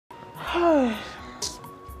I'm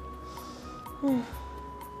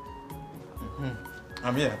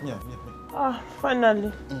here. Ah,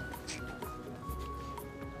 finally.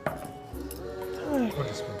 What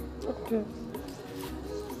is good? Okay.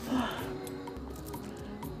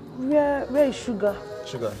 Where is sugar?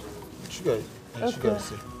 Sugar. Okay. Sugar.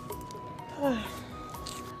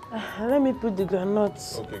 Let me put the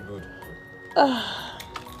granuts. Okay, good.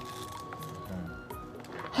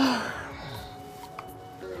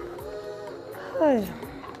 Hey.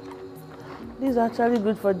 This is actually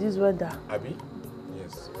good for this weather. Abby?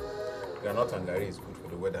 Yes. Granite and gari is good for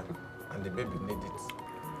the weather, and the baby need it.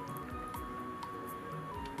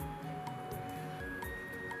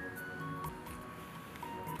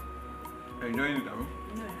 Enjoying it, Abby?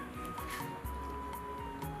 Yeah.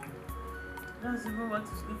 That's even what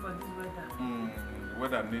is good for this weather. The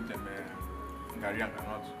weather needs gari and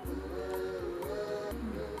granite.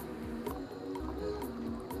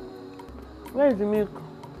 Where is the milk?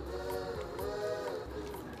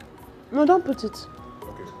 No, don't put it.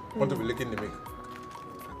 Okay. Want to be licking the milk?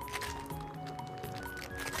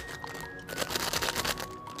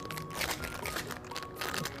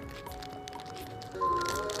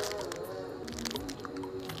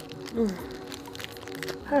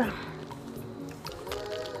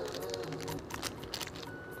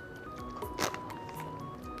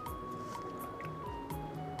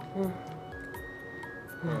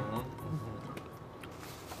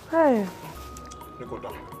 Hey. Look at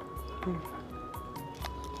that.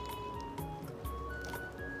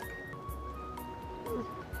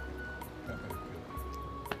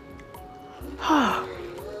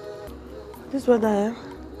 This weather,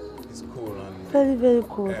 It's cool and very, very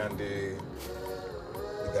cool. And the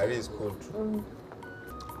gari is cold too.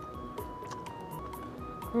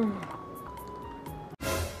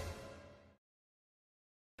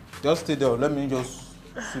 Just stay there. Let me just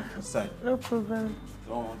sit beside. No problem.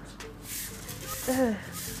 Don't.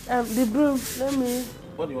 The broom, let me.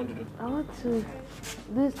 What do you want to do? I want to.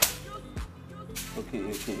 This. Okay.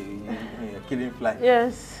 You're killing fly.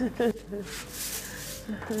 Yes.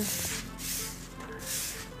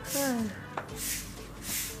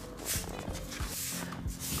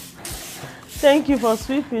 Thank you for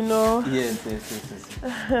sweeping, no? Yes.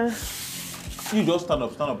 You just stand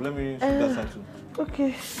up. Let me sweep that side too.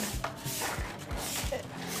 Okay.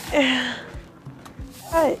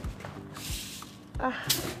 Hi.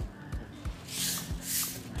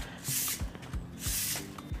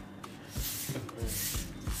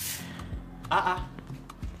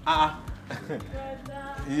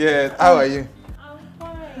 Yes. How are you? I'm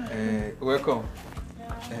fine. Welcome.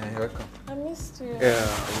 Yeah. Welcome. I missed you. Yeah,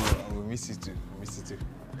 we miss you too.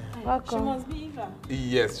 Welcome. She must be Eva.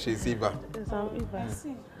 Yes, she's Eva. Yes, I'm Eva. I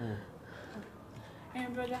see. Hey,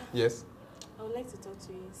 brother. Yes. I would like to talk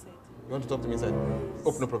to you inside. You want to talk to me inside? Yes.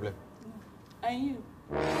 Oh, no problem. And you?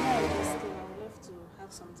 No, I just stay. I would love to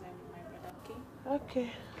have some time with my brother, okay? Okay.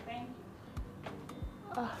 Thank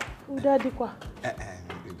you. Daddy, kwa.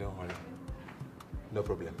 Don't worry. No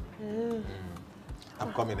problem.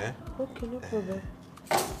 I'm coming, eh? Okay, no problem.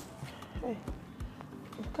 Hey.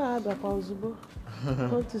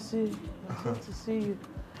 Want to see you. I want to see you.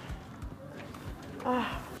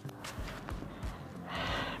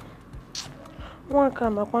 One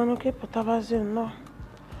come back, one okay, but I was in no.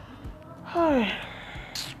 Hi.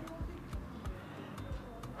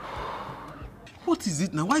 What is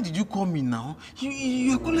it now? Why did you call me now?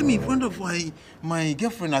 You're calling me in front of my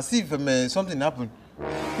girlfriend as if something happened.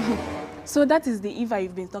 So that is the Eva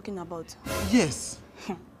you've been talking about? Yes.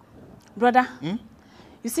 Brother,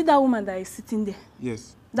 you see that woman that is sitting there?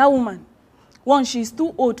 Yes. That woman, one, she is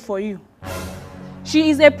too old for you. She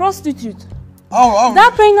is a prostitute.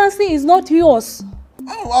 That pregnancy is not yours.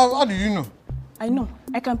 How do you know? I know.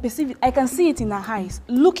 I can perceive it. I can see it in her eyes.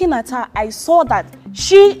 Looking at her, I saw that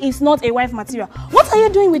she is not a wife material. What are you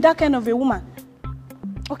doing with that kind of a woman?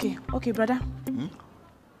 Okay, brother.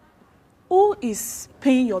 Who is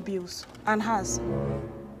paying your bills and hers?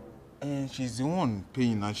 She's the one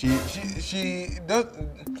paying now. She does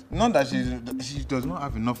not that she does not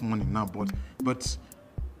have enough money now, but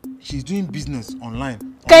she's doing business online.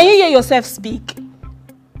 Can you hear yourself speak?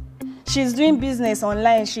 She's doing business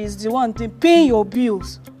online. She's the one paying your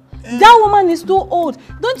bills. That woman is too old.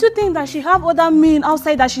 Don't you think that she have other men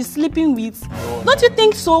outside that she's sleeping with? Don't you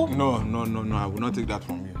think so? No. I will not take that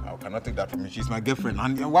from you. I cannot take that from you. She's my girlfriend.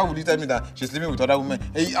 And why would you tell me that she's sleeping with other women?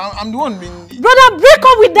 Hey, I'm the one. Brother, break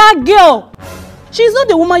up with that girl. She's not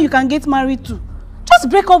the woman you can get married to. Just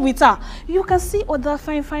break up with her. You can see other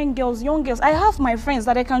fine girls, young girls. I have my friends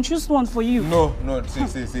that I can choose one for you. No. See.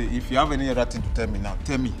 If you have any other thing to tell me now,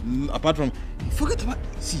 tell me. Apart from, forget about.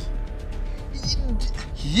 See,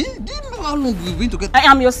 Do you know how long we've been together? I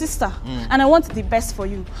am your sister, and I want the best for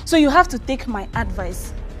you. So you have to take my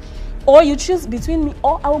advice. Or you choose between me,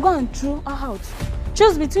 or I will go and throw her out.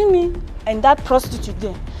 Choose between me and that prostitute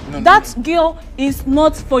there. That girl is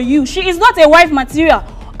not for you. She is not a wife material.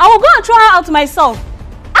 I will go and throw her out myself.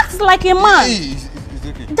 Act like a man. It's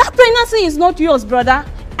okay. That pregnancy is not yours, brother.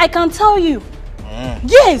 I can tell you.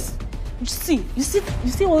 Yes. You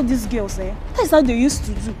see all these girls, eh? That's how they used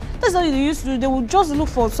to do. That's how they used to do. They would just look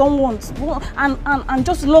for someone and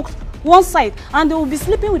just look one side, and they will be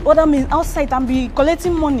sleeping with other men outside and be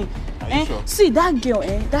collecting money. Are you sure? See that girl,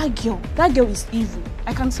 that girl is evil.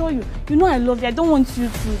 I can tell you. You know I love you. I don't want you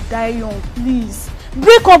to die young. Please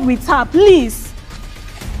break up with her, please.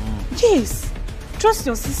 Yes. Trust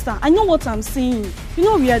your sister. I know what I'm saying. You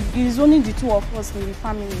know it's only the two of us in the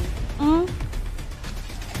family.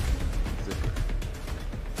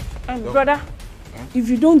 And brother, if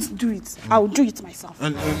you don't do it, I'll do it myself.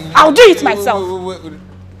 I'll do it myself. Wait.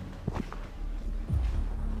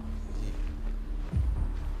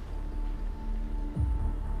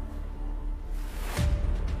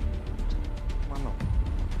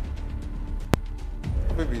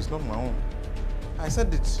 Baby, it's not my own. I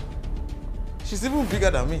said it. She's even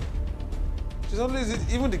bigger than me. She's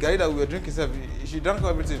always, even the guy that we were drinking, she drank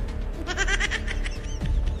everything.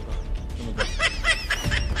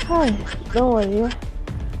 Hi, don't worry.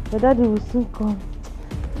 Your daddy will soon come.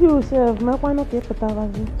 You will say, why not get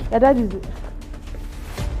your daddy is.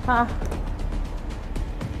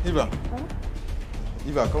 Eva. Huh?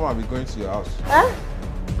 Eva, come and be going to your house.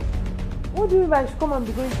 What do you mean by I should come and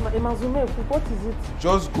be going to my Mazume? What is it?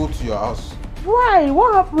 Just go to your house. Why?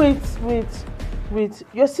 What happened? Wait.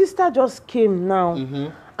 Your sister just came now.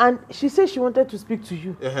 And she said she wanted to speak to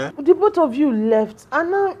you. The both of you left. And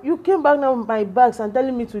now you came back now with my bags and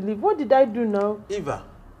telling me to leave. What did I do now? Eva,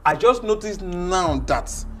 I just noticed now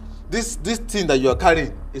that this thing that you are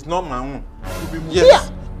carrying is not my own. Yes. Yeah.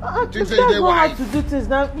 That's not how to do things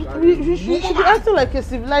now. You should be acting like a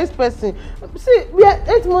civilized person. See, we are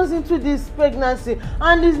 8 months into this pregnancy,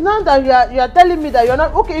 and it's now that you are telling me that you're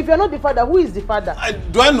not okay. If you're not the father, who is the father?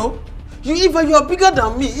 Do I know? Eva, you are bigger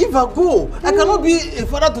than me. Eva, go. I cannot be a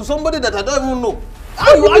father to somebody that I don't even know.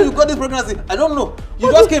 How you got this pregnancy? I don't know.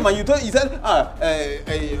 You just came and you said,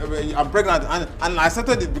 I'm pregnant, and I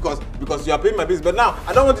accepted it because you are paying my bills. But now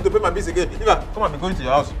I don't want you to pay my bills again. Eva, come on, be going to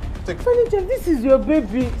your house. Furniture, this is your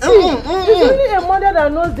baby. See, it's only a mother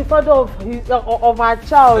that knows the father of her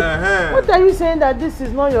child. What are you saying that this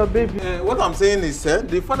is not your baby? What I'm saying is,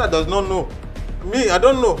 the father does not know. Me, I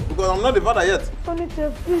don't know because I'm not the father yet.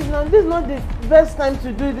 Furniture, please now. This is not the best time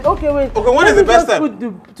to do it. Okay, wait. Okay, when is the best time?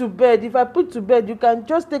 Put to bed. If I put to bed, you can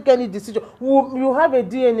just take any decision. You have a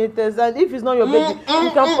DNA test, and if it's not your baby, you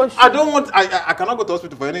can pursue. I don't want. I cannot go to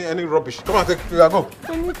hospital for any rubbish. Come on, go.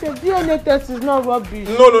 Furniture, DNA test is not rubbish.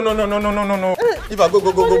 No. If I go.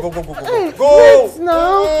 Hey, go. Wait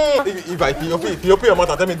now. If you open your mouth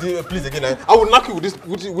and tell me please again, I will knock you with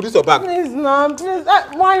this your bag. Please now, please.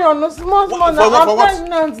 Why you're no small now? I'm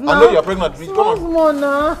pregnant now. I know you're pregnant. Come on. Small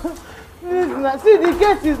now. Please now. See, the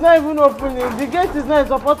gate is not even opening. The gate is not in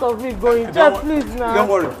support of me going. Please now. Don't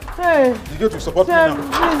worry. Hey. The gate will support me now.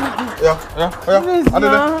 Please. Yeah. Please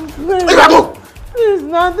now. Please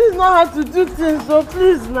now. This is not how to do things. So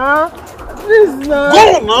please now. Please now.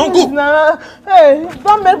 Go now. Please Go. Now. Hey,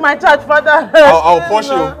 don't make my child father. I'll punch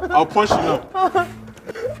you. I'll punch you now.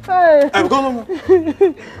 Hey. Go.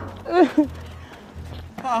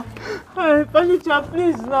 Hey, Furniture,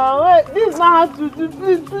 please now. Hey, this is not how to do.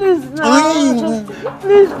 Please now.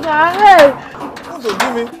 Please now. Hey. What do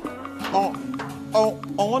you mean?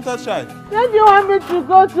 Unwanted child. Where do you want me to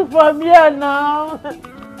go to from here now?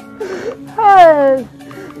 Hey.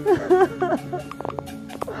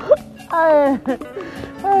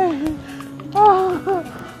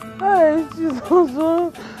 Hey,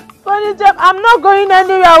 Jesus. Furniture, I'm not going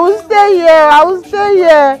anywhere. I will stay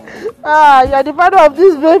here. You're the father of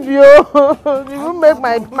this baby. Oh. You will make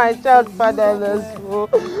my child fatherless. Oh.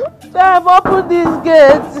 Damn, open this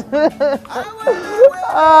gate.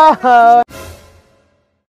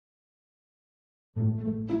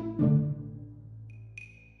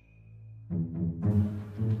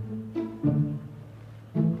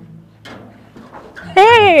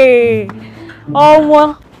 Hey!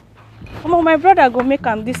 My brother go make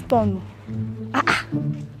am this turn.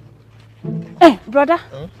 Hey, brother.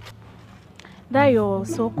 That your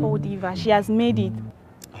so-called Eva, she has made it.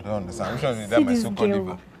 I don't understand. Which one is that my so-called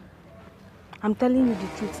Eva? I'm telling you the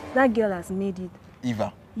truth. That girl has made it.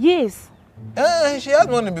 Eva? Yes. She had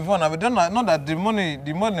money before now, but not that the money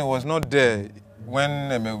was not there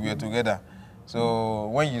when we were together. So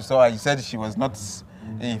when you saw her, you said she was not,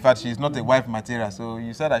 in fact, she's not a wife material. So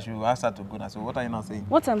you said I should ask her to go now. So what are you now saying?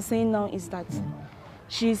 What I'm saying now is that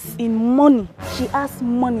she's in money. She has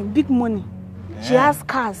money, big money. Yeah. She has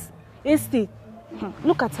cars, estate.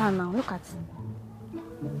 Look at her now. Look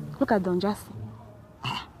at Don Jesse.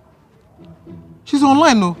 She's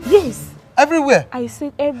online, no? Yes. Everywhere. I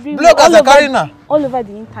said everywhere. Bloggers are carrying her. All over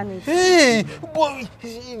the internet. Hey, boy,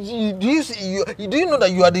 do you know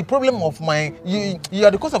that you are the problem of my? You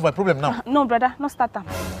are the cause of my problem now. No, brother, not starter.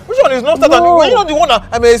 Which one is not starter? No. Well, you know the one that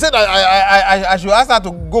I said I should ask her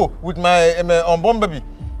to go with my unborn baby.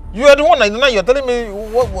 You are the one that now you're telling me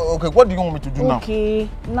what do you want me to do now? Okay,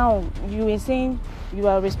 now you were saying you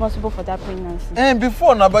are responsible for that pregnancy. And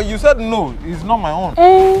before now, but you said no, it's not my own.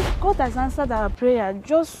 God has answered our prayer.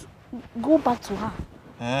 Just go back to her.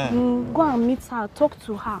 Go and meet her, talk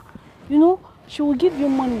to her. You know, she will give you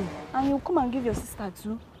money and you'll come and give your sister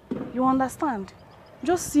too. You understand?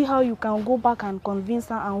 Just see how you can go back and convince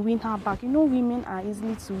her and win her back. You know, women are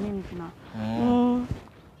easily to win now.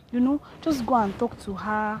 You know, just go and talk to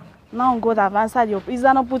her. Now God have answered your prayer. It's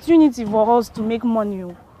an opportunity for us to make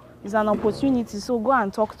money. It's an opportunity, so go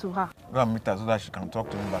and talk to her. Go and meet her so that she can talk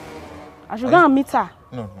to me back. I should go and meet her.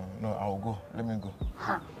 No, I will go. Let me go.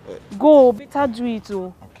 Go, better do it.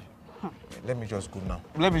 Okay. Let me just go now.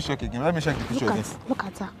 Let me check again. Let me check the picture again. Look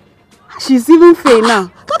at her. She's even fair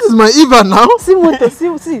now. That is my Eva now. See Moto,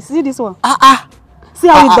 see this one. See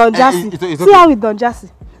how it done Jassy. See how it done Jassy.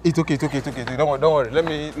 It's okay. Don't worry.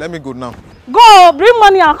 Let me go now. Go, bring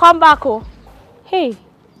money and come back. Oh. Hey,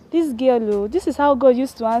 this girl, this is how God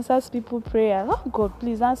used to answer people's prayer. Oh God,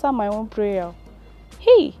 please answer my own prayer.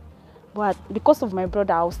 Hey, but because of my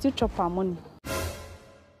brother, I'll still chop her money.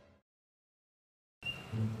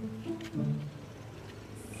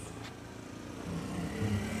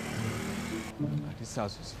 This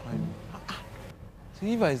house is fine. So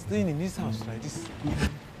Eva is staying in this house like this.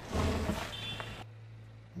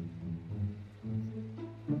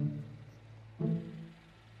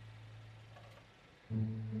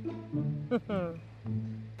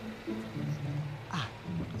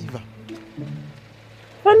 Eva.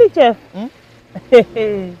 Furniture.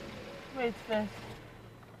 Wait first.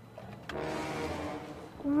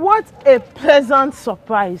 What a pleasant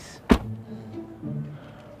surprise.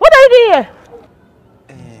 What are you doing here?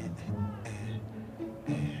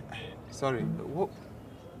 Sorry.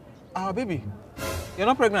 Baby, you're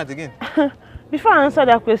not pregnant again. Before I answer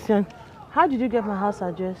that question, how did you get my house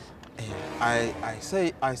address? I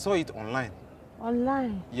saw it online.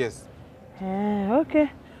 Online? Yes. Okay.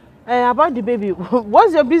 About the baby,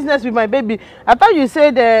 what's your business with my baby? I thought you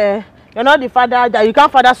said you're not the father, that you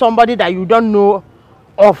can't father somebody that you don't know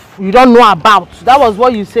of, you don't know about. That was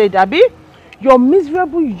what you said, Abby. Your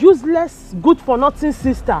miserable, useless, good-for-nothing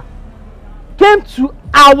sister came to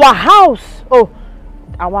our house. Oh,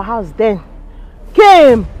 our house then.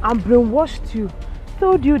 Came and brainwashed you.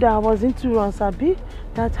 Told you that I was into Ransabi.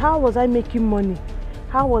 That how was I making money?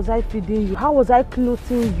 How was I feeding you? How was I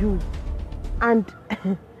clothing you? And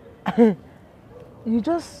you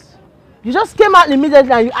just came out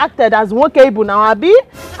immediately and you acted as one cable now, Abby.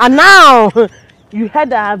 And now you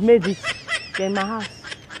heard that I've made it. You're in my house.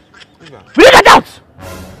 Will you get out?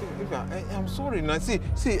 I'm sorry now. See,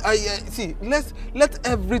 let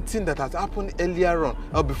everything that has happened earlier on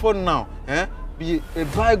or before now, be a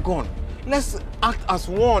bygone. Let's act as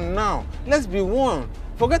one now. Let's be one.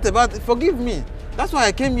 Forget about it. Forgive me. That's why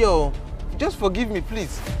I came here. Just forgive me,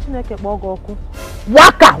 please.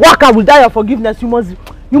 Waka without your forgiveness. You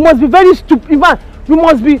must be very stupid, man. You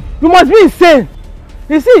must be insane.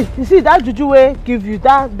 You see that juju way give you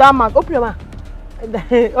that man. Open your mouth.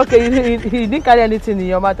 Okay, he didn't carry anything in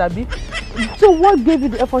your mouth, Abi. So what gave you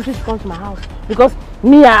the effort to come to my house? Because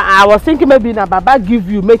me, I was thinking maybe na Baba give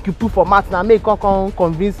you, make you put for mouth now, make you come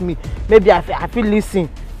convince me. Maybe I feel listen.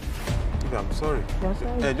 I'm sorry. You're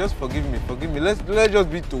sorry. Just forgive me. Let's just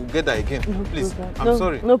be together again, no please. Problem. I'm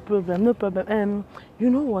sorry. No problem. You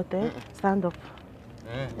know what? Stand up.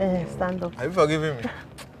 Stand up. Are you forgiving me?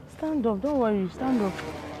 Stand up. Don't worry. Stand up.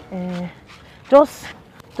 Just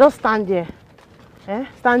stand there.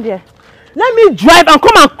 Stand there. Let me drive and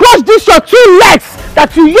come and crush this your two legs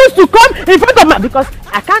that you used to come in front of my, because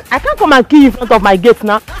I can't come and kill you in front of my gate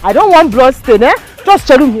now. I don't want blood stain. Just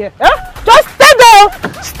chill here. Just stay there.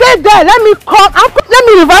 Stay there. Let me come. Let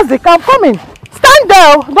me reverse the car. I'm coming. Stand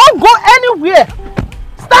there. Don't go anywhere.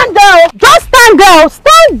 Stand there. Just stand there.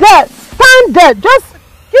 Stand there. Stand there. Just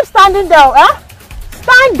keep standing there.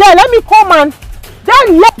 Stand there. Let me come and that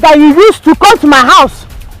leg that you used to come to my house.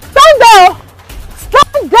 Stand there.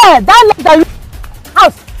 Stand there. That leg that you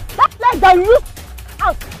house. That leg that you used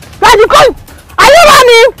house. That you come. Are you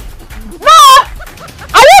running? No!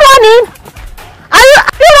 Are you running? Are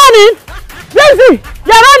you running? Daisy,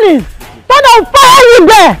 you're running. Turn on fire you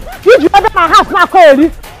there. You have my house now, Cody.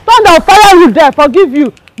 Turn on fire you there, forgive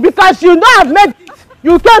you. Because you know I've made it.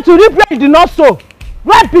 You came to replay, you did not so.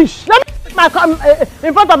 Rubbish. Let me sit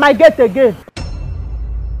in front of my gate again.